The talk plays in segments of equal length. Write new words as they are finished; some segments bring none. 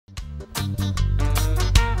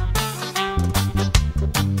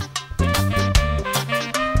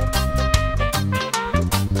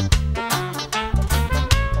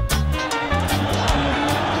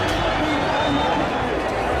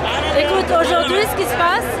Aujourd'hui, ce qui se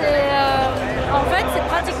passe, en fait, c'est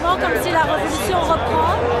pratiquement comme si la révolution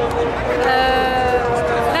reprend.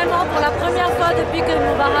 Vraiment pour la première fois depuis que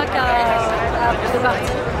Moubarak a pris le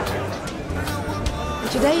parti.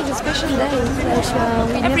 Today is a special day.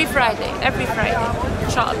 Every Friday,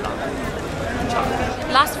 inshallah.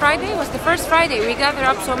 Last Friday was the first Friday we gather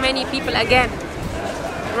up so many people again,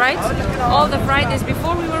 right? All the Fridays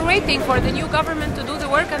before we were waiting for the new government to do the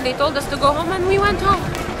work and they told us to go home and we went home.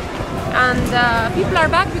 And people are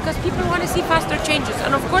back because people want to see faster changes.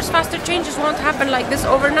 And of course faster changes won't happen like this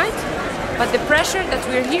overnight, but the pressure that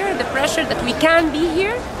we're here, the pressure that we can be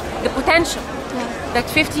here, the potential that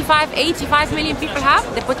 55, 85 million people have,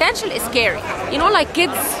 the potential is scary. You know, like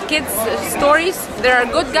kids stories, there are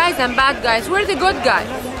good guys and bad guys. We're the good guys.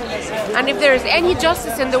 And if there is any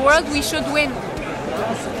justice in the world, we should win.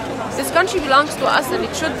 This country belongs to us and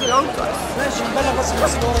it should belong to us.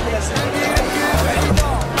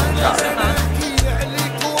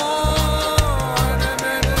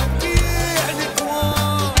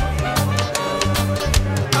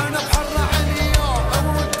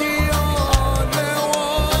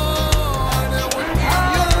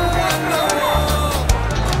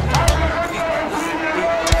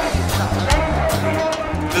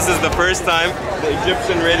 This is the first time the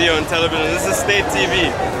Egyptian radio and television, this is state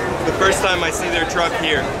TV, the first time I see their truck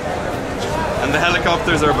here. And the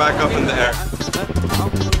helicopters are back up in the air.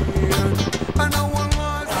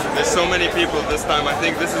 There's so many people this time, I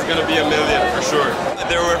think this is going to be 1 million for sure.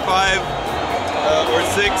 There were 5 or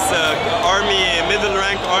 6 middle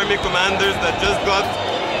rank army commanders that just got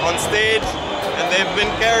on stage and they've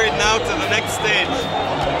been carried now to the next stage.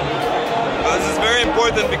 This is very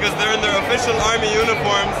important because they're in their official army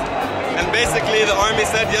uniforms, and basically the army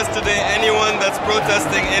said yesterday anyone that's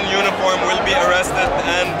protesting in uniform will be arrested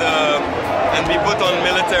and be put on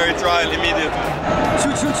military trial immediately.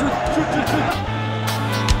 Shoot, shoot, shoot, shoot, shoot, shoot.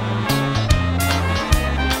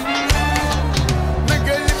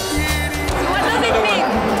 What does it mean?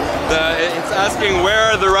 It's asking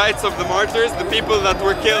where are the rights of the martyrs, the people that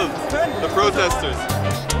were killed, the protesters.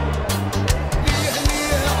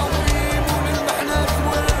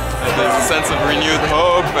 There's a sense of renewed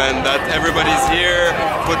hope and that everybody's here,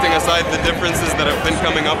 putting aside the differences that have been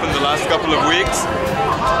coming up in the last couple of weeks.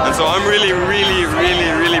 And so I'm really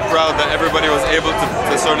proud that everybody was able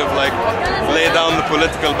to sort of like lay down the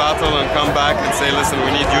political battle and come back and say, listen,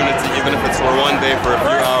 we need unity, even if it's for one day, for a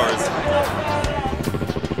few hours.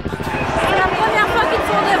 C'est la première fois qu'ils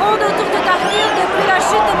font des rondes autour de Tahrir depuis la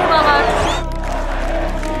chute de Moubarak.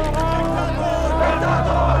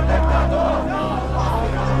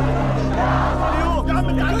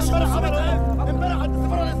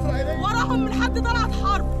 وراهم من حد طلعت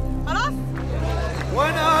حرب خلاص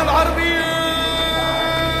وانا العربيه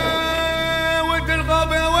ود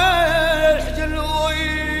الغابه